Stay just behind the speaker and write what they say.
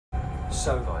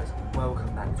So guys,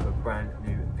 welcome back to a brand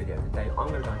new video. Today I'm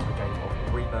going to go into a game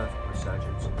of Rebirth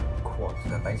Resurgence Quads.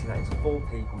 Now basically that is 4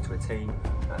 people to a team.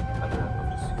 I don't know,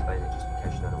 I'm just explaining it just in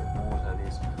case you don't know what Warzone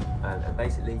is. And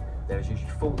basically there's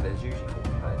usually 40 players in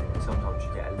it. Sometimes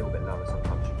you get a little bit lower,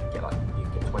 sometimes you can get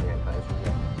 28 players.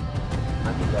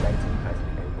 I think we had 18 players in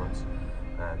the game once,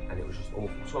 and it was just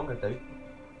awful. So what I'm going to do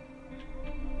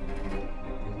is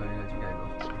I'm going to go into a game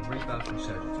of Rebirth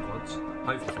Resurgence Quads,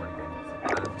 hopefully for a game.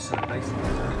 So basically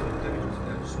what you're going to do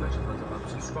is smash the thumbs up,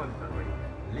 subscribe if you haven't already,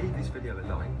 leave this video a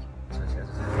like, so as I said,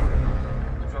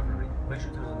 subscribe already, make sure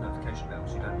to turn on the notification bell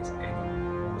so you don't miss any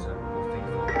Warzone or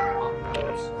FIFA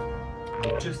uploads.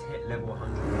 We just hit level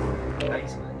 100.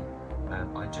 Basically,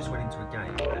 I just went into a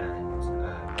game and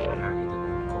apparently it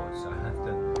didn't record, so I have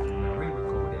to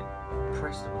re-record it,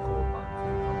 press the record button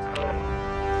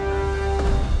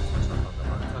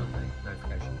for the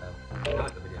notification bell,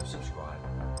 like the video, subscribe.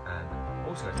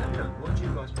 Also, let me know, what do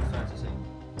you guys prefer to see?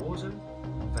 Warzone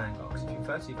or Vanguard? Because if you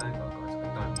prefer to see Vanguard, guys, I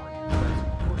don't mind. If you prefer to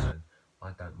see Warzone, I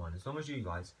don't mind. As long as you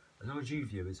guys, as long as you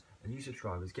viewers and you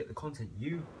subscribers get the content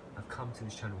you have come to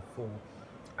this channel for,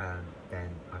 then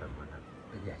I don't mind that.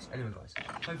 But yes, anyway guys,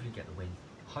 hopefully get the win,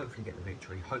 hopefully get the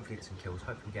victory, hopefully get some kills,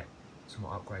 hopefully get some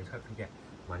more upgrades, hopefully get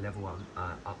my level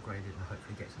upgraded, and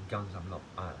hopefully get some guns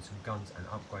unlocked, some guns and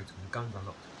upgrades, some guns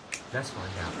unlocked. Let's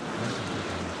find out.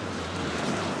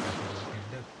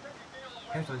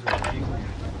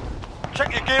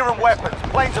 Check your gear and weapons.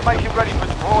 Planes are making ready for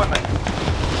deployment.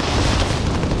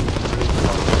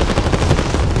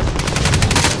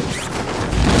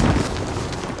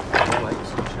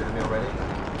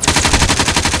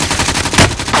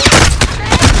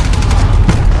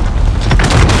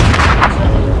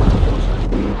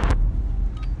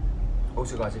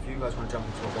 Also guys, if you guys want to jump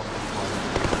into a 1v1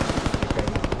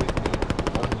 game with me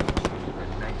on YouTube, then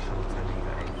make sure to leave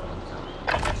a thumbs up.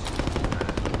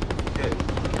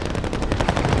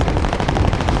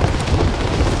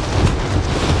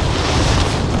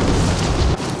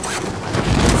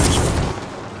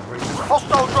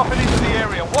 Hostile dropping into the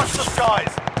area. Watch the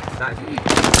skies. That is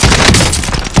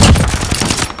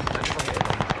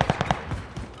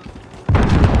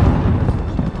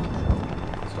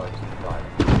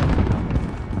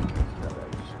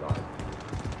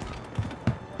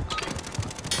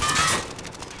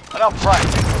Enough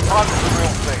practice. Time for the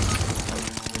real thing.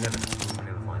 We'll never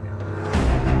find out.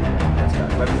 Let's go.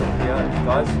 Weapons up here,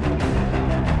 guys.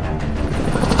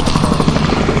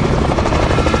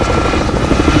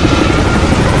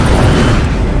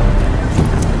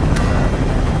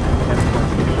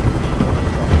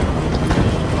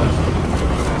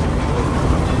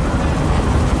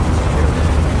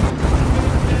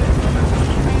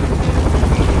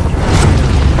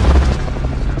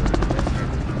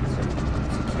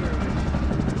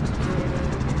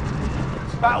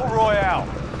 Battle Royale.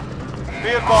 Be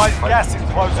advised, gas is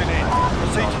closing in.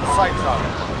 Proceed to the safe zone.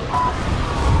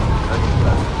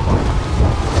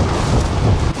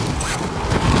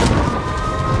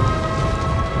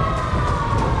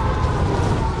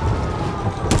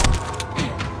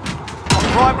 Our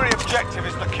primary objective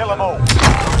is to kill them all.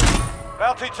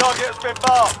 Bounty target has been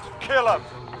marked. Kill them.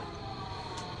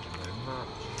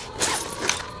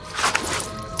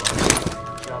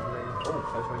 Oh,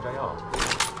 close range AR.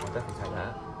 I'll definitely take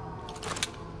that.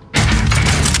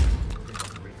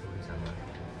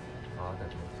 Oh, I don't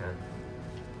think I can.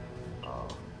 Oh,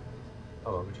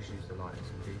 well, we'll just use the light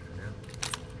SMG for now.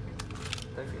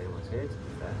 Don't think anyone's here, to be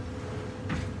fair.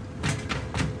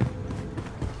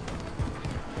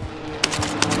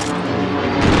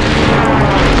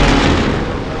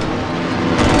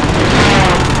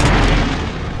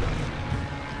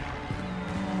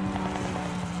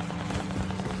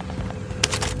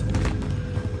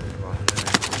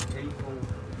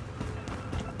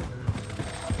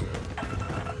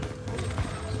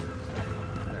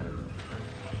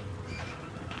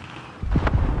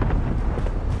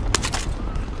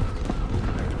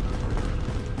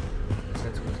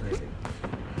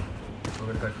 I'm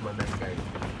going to go for my main game.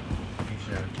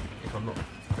 Usually, if I'm not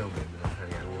filming, then I'm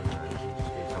playing out Warzone. I usually just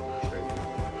do a double stream.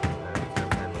 If I'm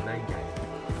playing my main game,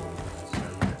 so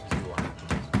let's see what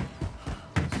happens.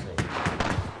 Let's see.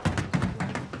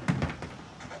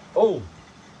 Oh!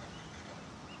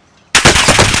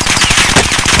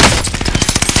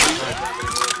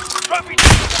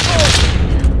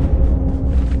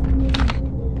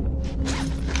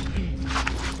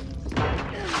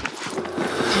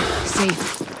 Safe.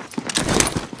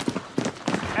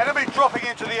 Enemy dropping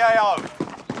into the AO.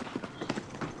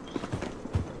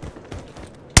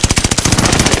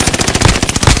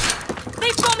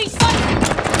 They've got me sighted!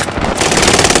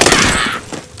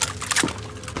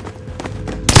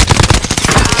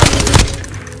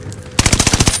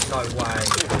 No way.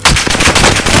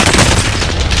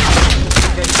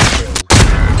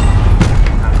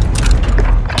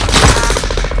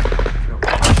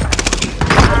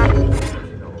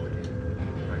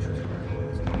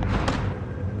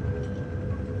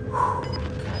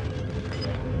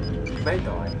 May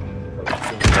die.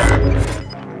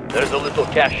 There's a little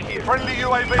cash here. Friendly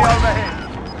UAV overhead.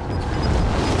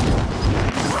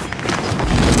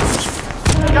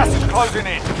 Gas is closing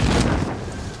in.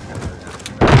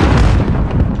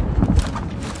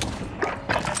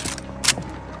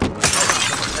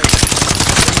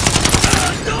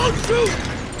 Don't shoot!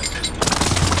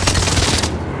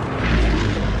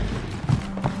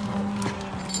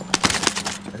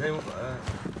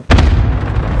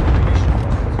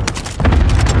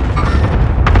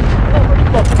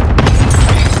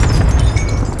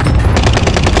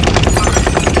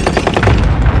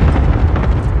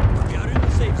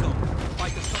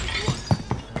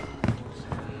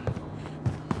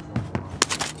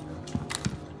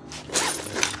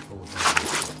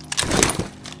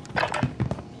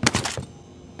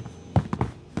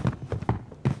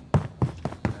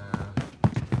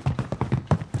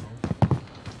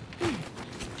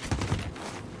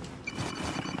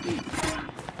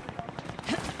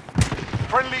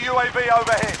 Friendly UAV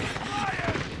overhead.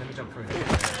 Let me jump through here.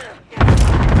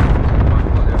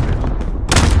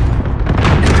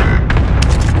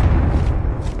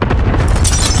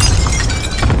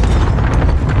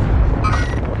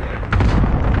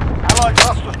 Allied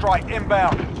cluster strike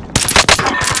inbound.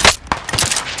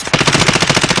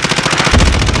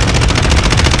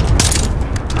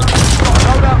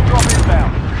 Loadout drop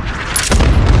inbound.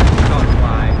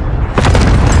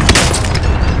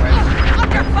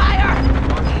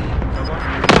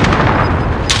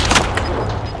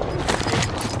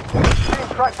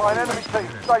 Tracked by an enemy team.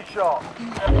 Stay sharp.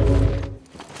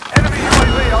 Enemy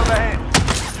UAV overhead.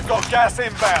 You've got gas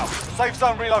inbound. Safe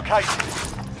zone relocated.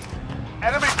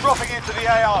 Enemy dropping into the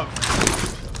AO.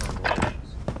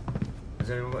 Has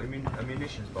anyone got a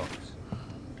munitions box?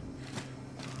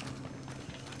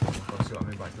 I'll see what I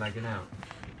mean by lagging out.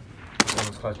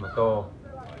 Someone's closed my door.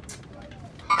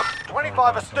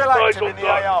 25 are still active in the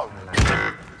AO. It's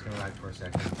gonna lag for a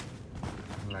second. Just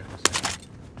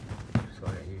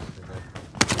gotta get used to the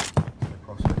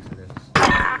prospects of this.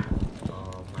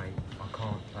 Oh mate, I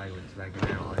can't play when it's lagging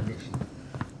out.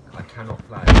 I cannot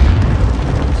play.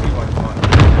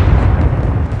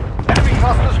 Enemy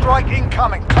cluster strike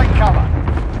incoming. Take cover.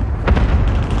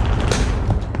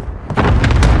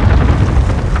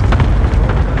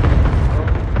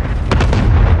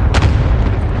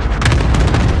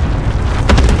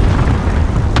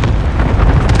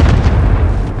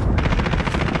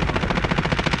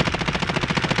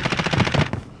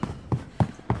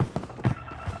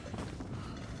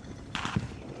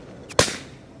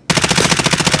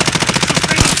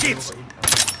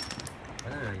 I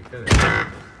don't know how you do it.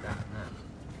 That.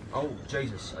 Oh,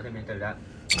 Jesus, I didn't mean to do that.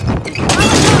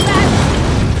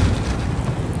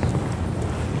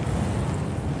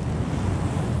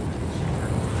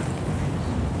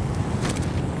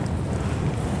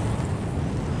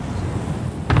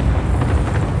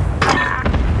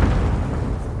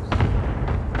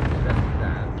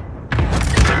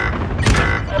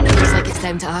 Looks like it's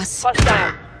time to us. Bust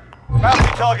down. Bounty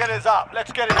target is up.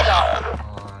 Let's get it done.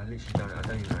 Oh, I literally don't. I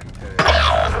don't even know how you do it. I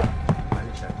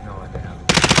literally have no idea how to do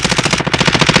it.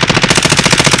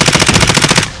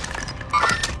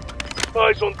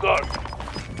 Eyes on dark.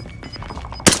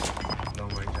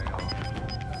 Long range AR.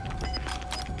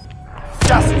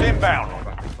 Gas is inbound.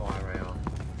 Rapid fire AR.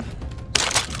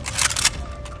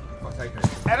 I'll take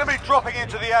it. Enemy dropping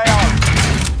into the AO.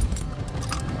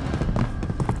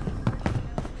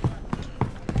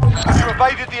 You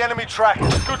evaded the enemy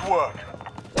trackers. Good work.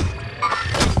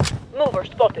 Mover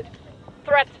spotted.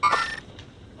 Threat.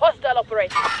 Hostile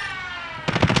operation.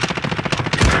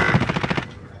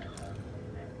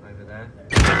 Over there.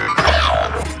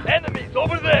 Enemies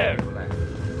over there. Left.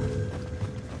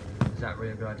 Is that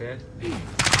really a good idea? You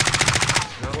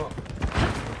know what?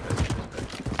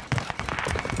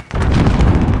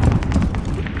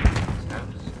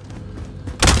 Scouts.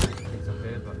 Kids up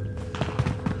here, but.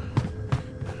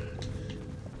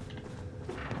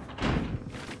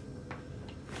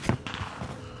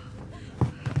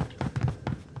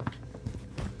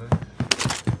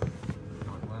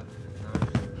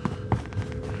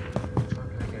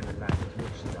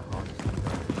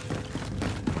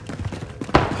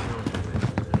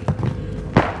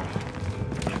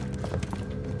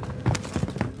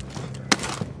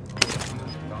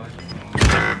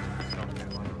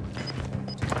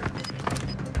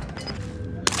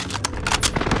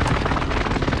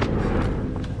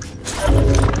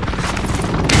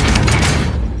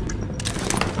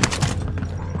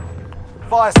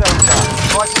 fire sales done.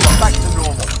 Prices are back to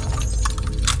normal.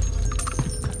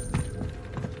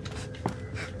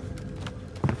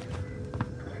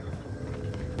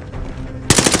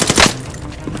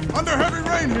 Under heavy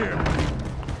rain here!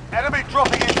 Enemy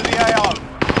dropping into the AO.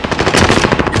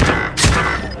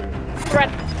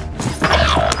 Threat.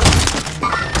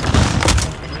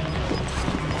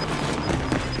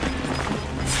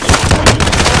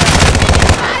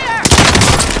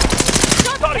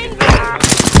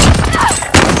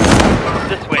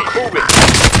 This way, move it.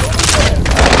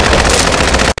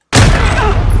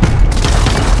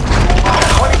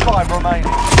 25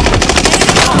 remaining.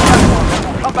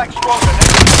 We'll come back stronger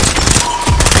next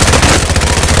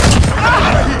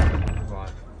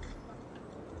Right.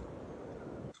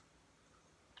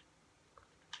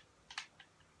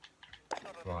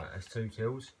 Right, that's 2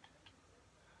 kills.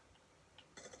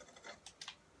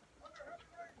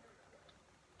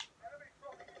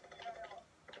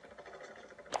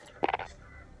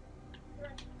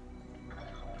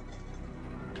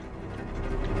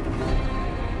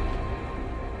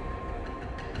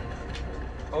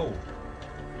 Oh.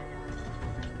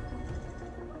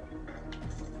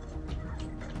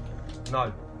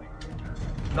 No.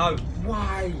 No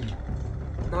way.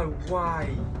 No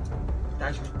way.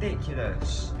 That's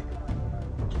ridiculous.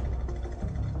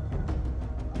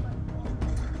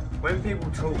 When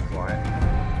people talk, right?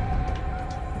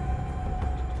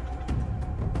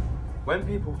 When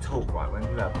people talk, right? When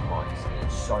people have mics,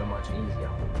 it's so much easier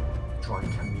to try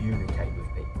and communicate with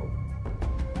people.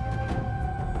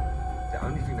 The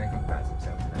only thing they think about is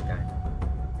themselves in that game.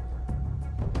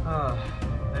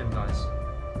 Anyway, guys.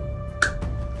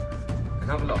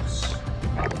 Another loss.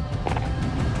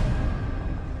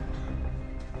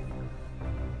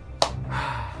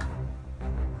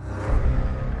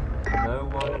 No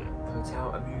one put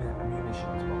out a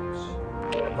munitions box.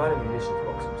 If I had a munitions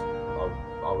box,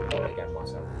 I would play it again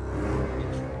myself.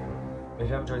 If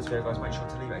you haven't enjoyed this video, guys, make sure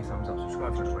to leave a thumbs up,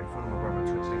 subscribe to the channel, follow my brother on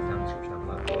Twitch, link down in the description down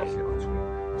below. I'll see it on the screen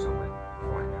somewhere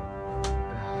right now.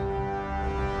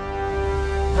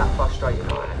 That frustrating.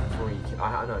 I had 3. I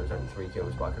know it was only 3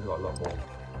 kills, but I could have got a lot more.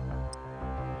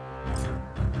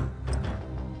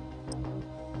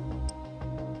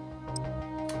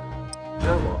 You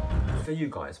know what? For you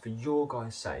guys, for your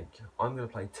guys' sake, I'm going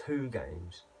to play 2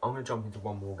 games. I'm going to jump into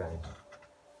 1 more game.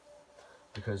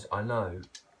 Because I know,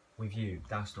 with you,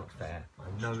 that's not fair. I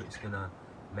know it's going to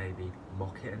maybe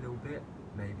mock it a little bit.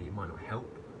 Maybe it might not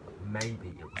help. But maybe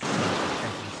it will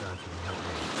definitely certainly help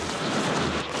me.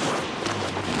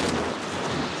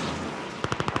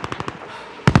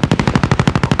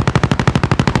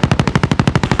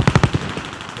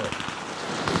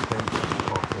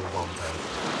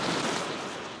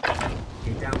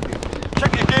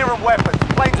 Check your gear and weapons.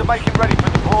 Planes are making ready for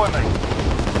deployment.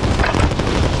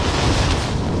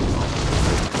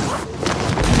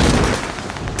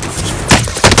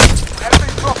 Enemy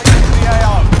dropping into the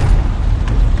AO.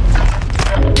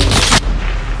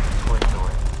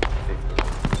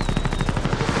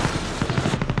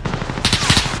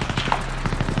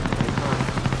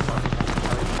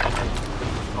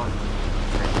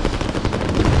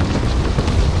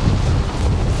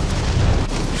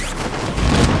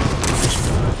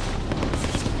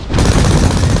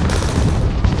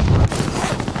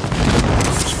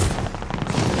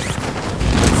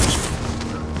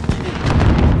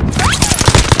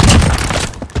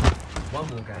 1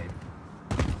 more game.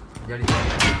 The only thing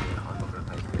I'm not going to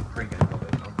play 3 games of it.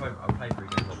 I'll play 3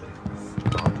 games of it.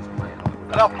 But I'll just play it.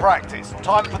 Enough practice.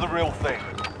 Time for the real thing.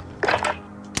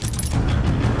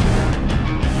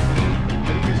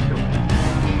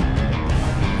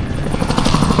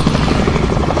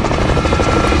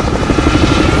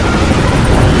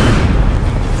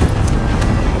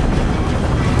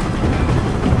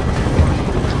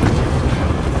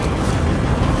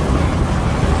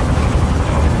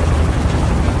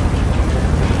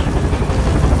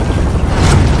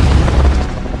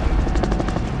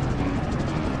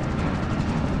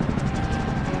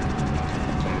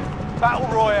 Battle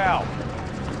Royale.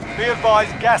 Be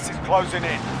advised, gas is closing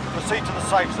in. Proceed to the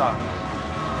safe zone.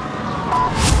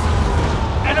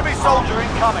 Enemy soldier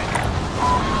incoming.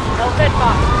 No dead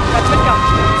mark. Let's go.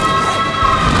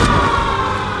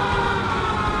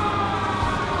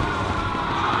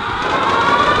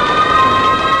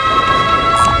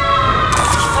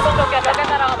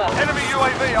 Enemy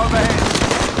UAV overhead.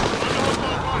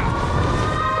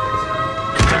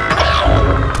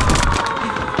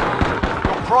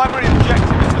 Your primary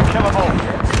objective is to kill them all.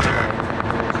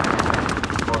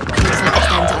 Looks like it's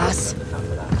down to us.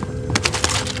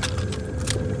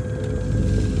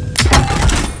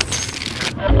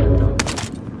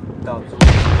 Dubs.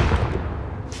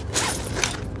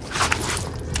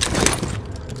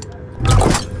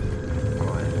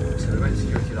 went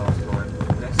security last time.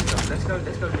 Let's go do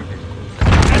this.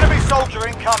 Enemy soldier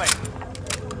incoming.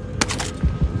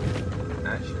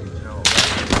 Actually, do you know what?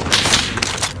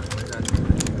 Where's our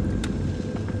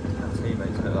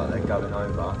teammates look like they're going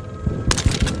over.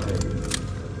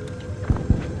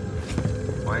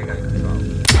 I ain't going to control. Do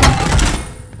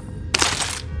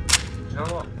you know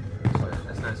what? Sorry,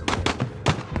 let's know something.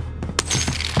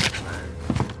 And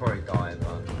probably die, but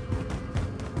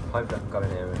hopefully I can go in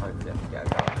here and hopefully I can get a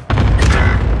go.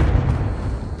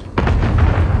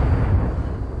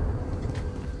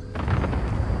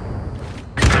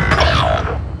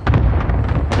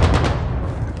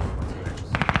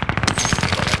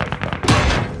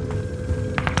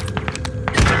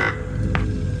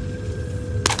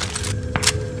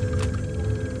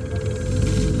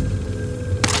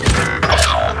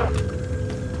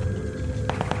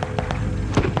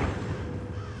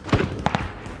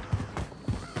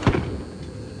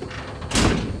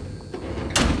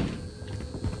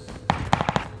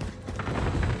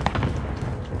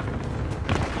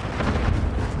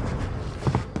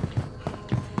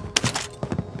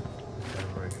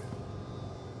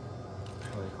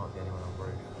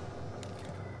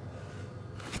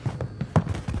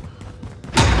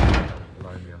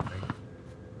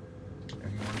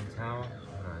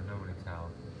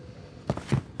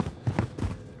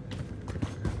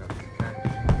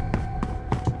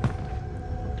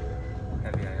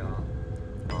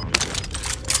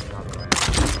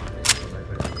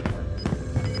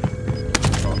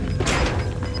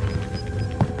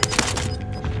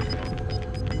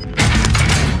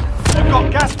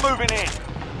 Gas moving in.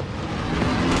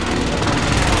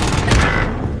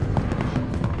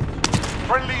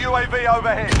 Friendly UAV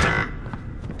overhead.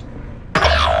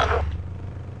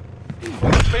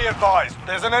 Be advised,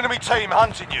 there's an enemy team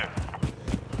hunting you.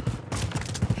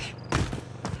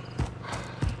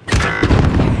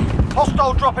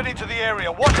 Hostile dropping into the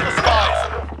area. Watch the skies.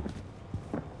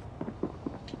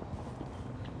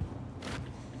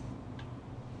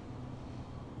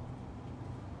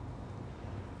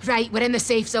 Right, we're in the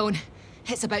safe zone.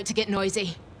 It's about to get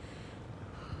noisy.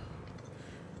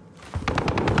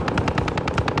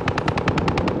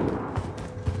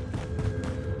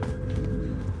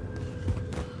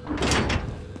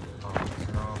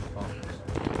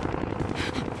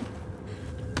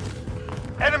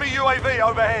 Enemy UAV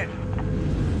overhead.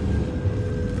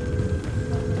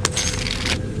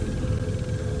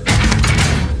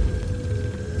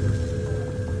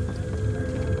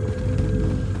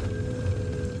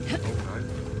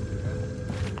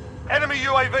 Enemy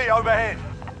UAV overhead.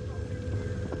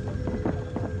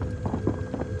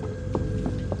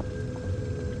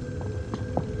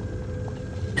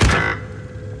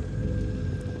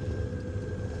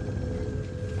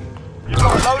 You've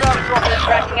got a loadout dropping.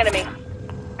 Tracking enemy.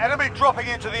 Enemy dropping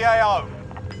into the AO.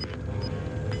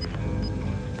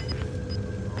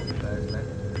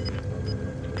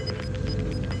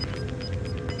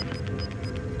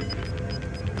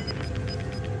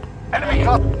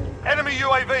 Enemy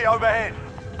UAV overhead.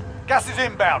 Gas is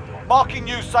inbound. Marking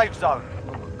new safe zone.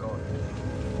 Oh my god.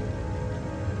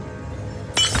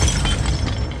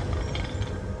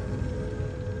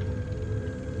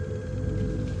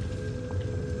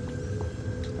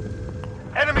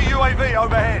 Enemy UAV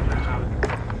overhead.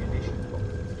 Munitions box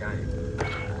in this game.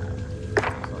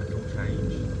 It's like it's all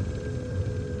changed.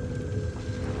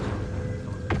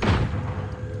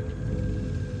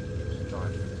 Just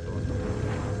drive through this door.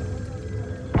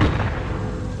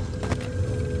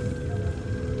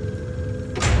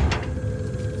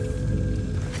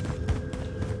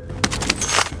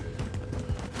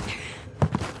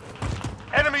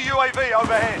 Enemy UAV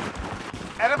overhead.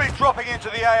 Enemy dropping into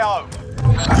the AO.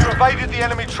 You evaded the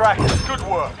enemy trackers. Good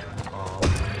work. Oh,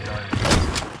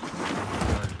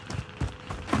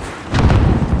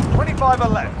 25 are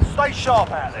left. Stay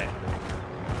sharp out there.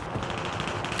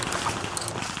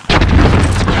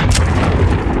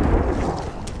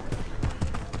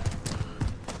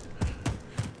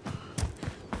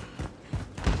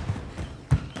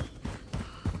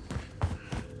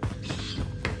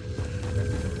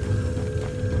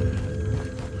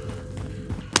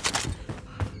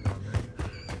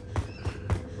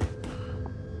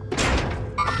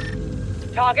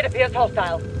 Target appears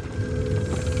hostile.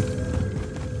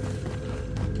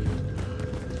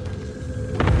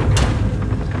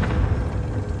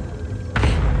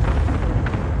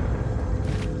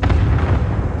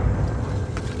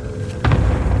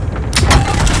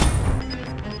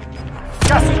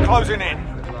 Gas is closing in.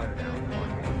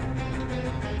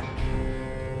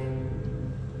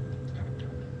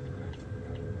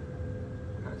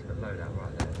 That's a good loadout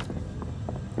right there.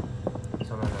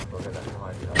 Someone else will get that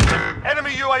hide.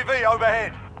 Enemy UAV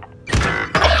overhead.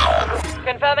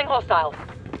 Confirming hostile.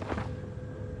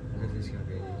 This is going to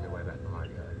be an easier way back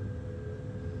behind you.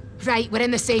 Right, we're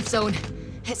in the safe zone.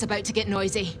 It's about to get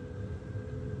noisy.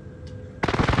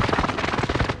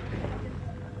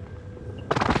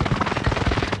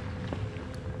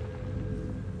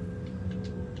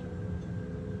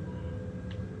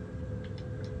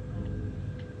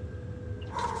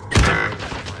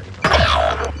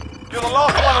 You're the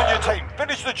last one on your team.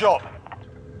 Finish the job.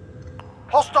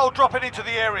 Hostile dropping into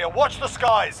the area. Watch the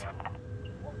skies.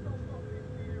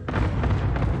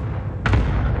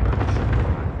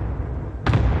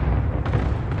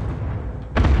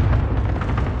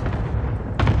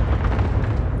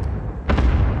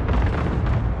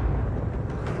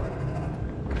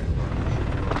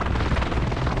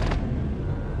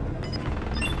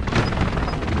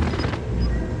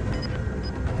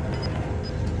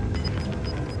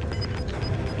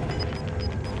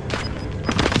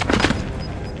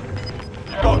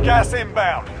 Got gas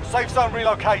inbound. Safe zone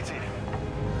relocated.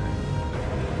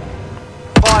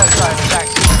 Fire sale is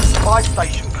active. Buy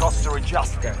station costs are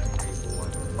adjusted. Definitely people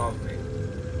want above me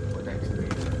or next to me.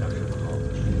 That's in the hole.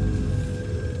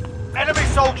 Enemy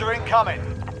soldier incoming.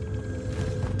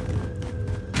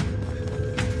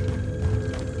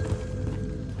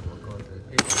 Oh my god, the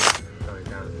people going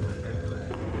down like everywhere.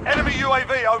 Enemy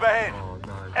UAV overhead. Oh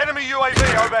no. Enemy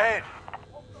UAV overhead.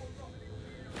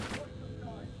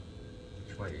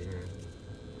 Just waiting here.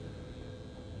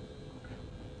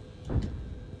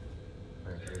 I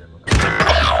don't see them.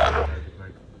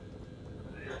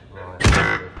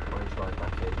 Right, one slide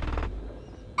back in.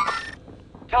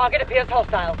 Target appears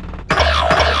hostile.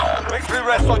 Victory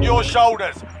rests on your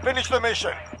shoulders. Finish the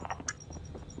mission.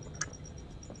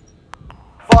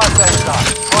 Fire sale done.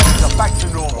 Prices are back to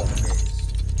normal.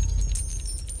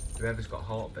 Whoever's got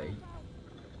heartbeat.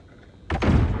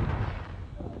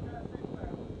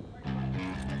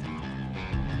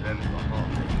 Whoever's got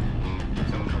heartbeat. If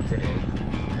someone comes in here,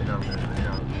 they know I'm going to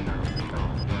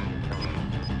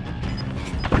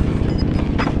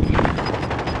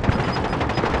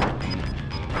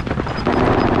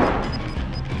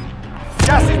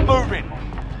Gas is moving.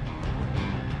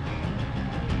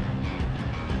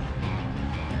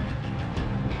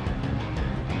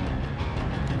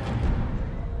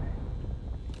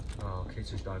 Oh, kids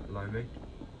just died below me.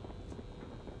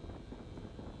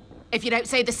 If you're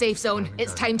outside the safe zone,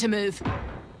 it's time to move. I'm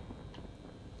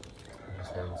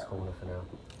just in this corner for now.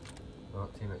 Oh,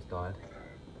 teammates died.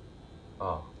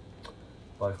 Oh,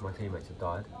 both my teammates have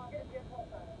died.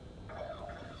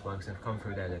 So once they've come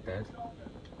through there, they're dead.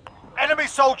 Enemy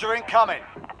soldier incoming.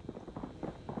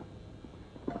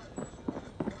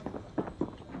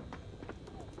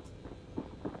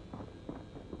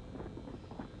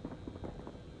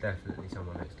 Definitely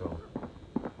someone next door.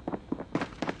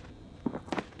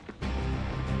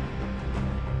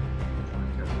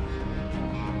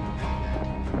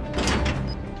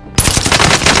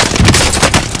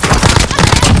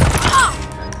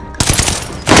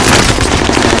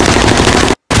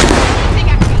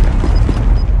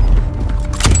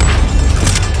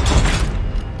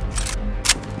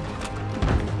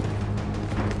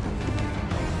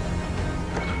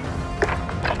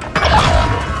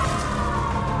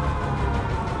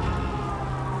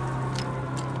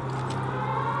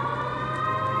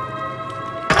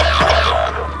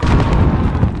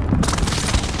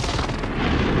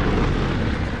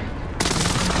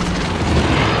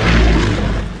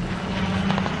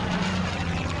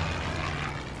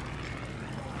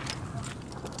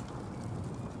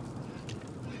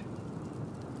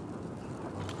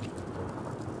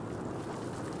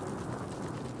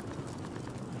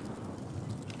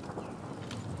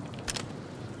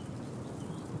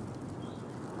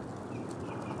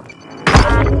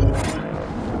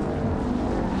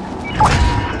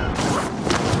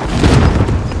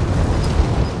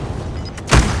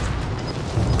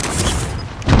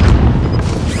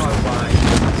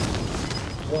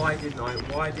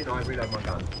 Why didn't I reload my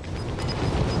gun?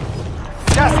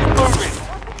 Gas is moving.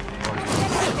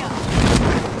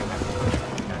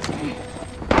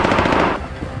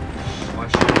 I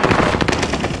should.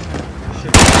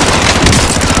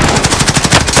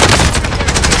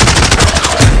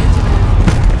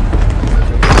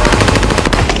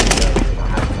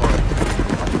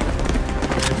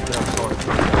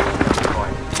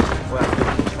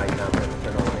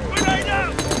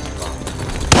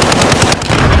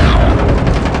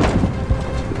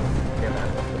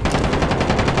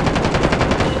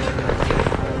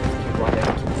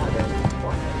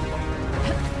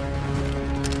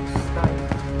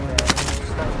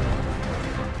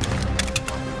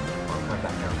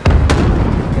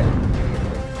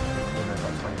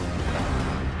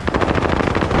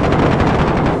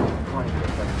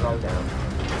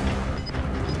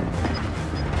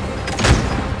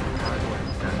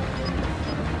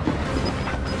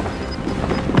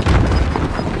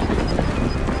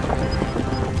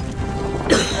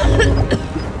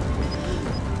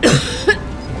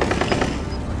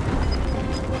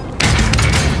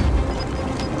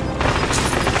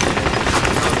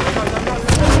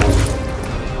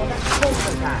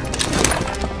 can.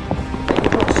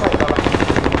 You're not safe, though, like,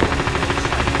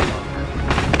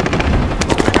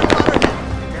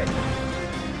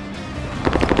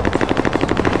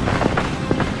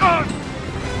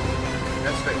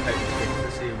 let's spectate the kids.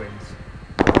 Let's see who wins.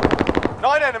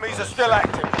 9 enemies are still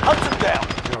active. Hunt them down.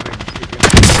 You know what I mean?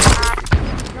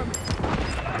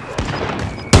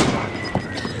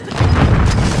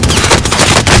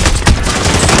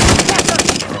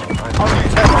 Only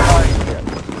 10 remaining.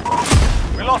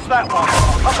 We lost that one.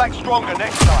 Come back stronger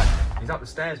next time. He's up the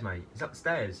stairs, mate. He's up the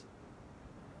stairs.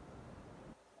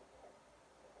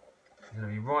 He's going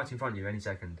to be right in front of you any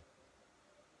second.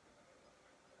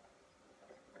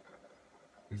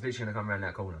 He's literally going to come around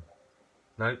that corner.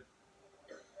 No.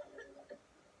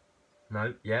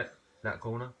 No, yep, that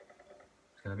corner.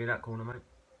 It's going to be that corner, mate.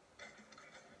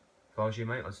 If I was you,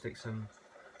 mate, I'd stick some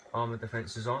armour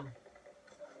defences on.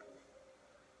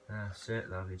 That's it,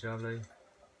 lovely jubbly.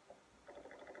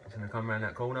 He's going to come around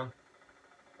that corner.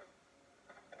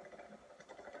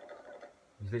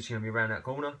 He's literally going to be around that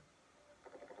corner.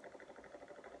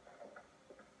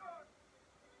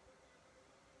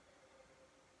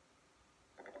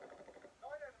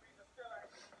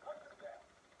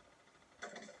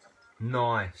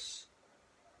 Nice.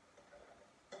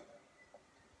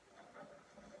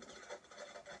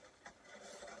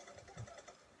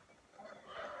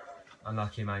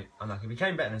 Unlucky, mate. Unlucky. We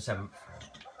came better than 7th.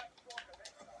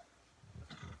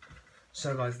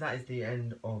 So, guys, that is the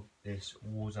end of this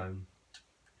Warzone.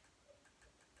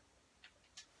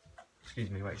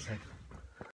 Excuse me, wait a second.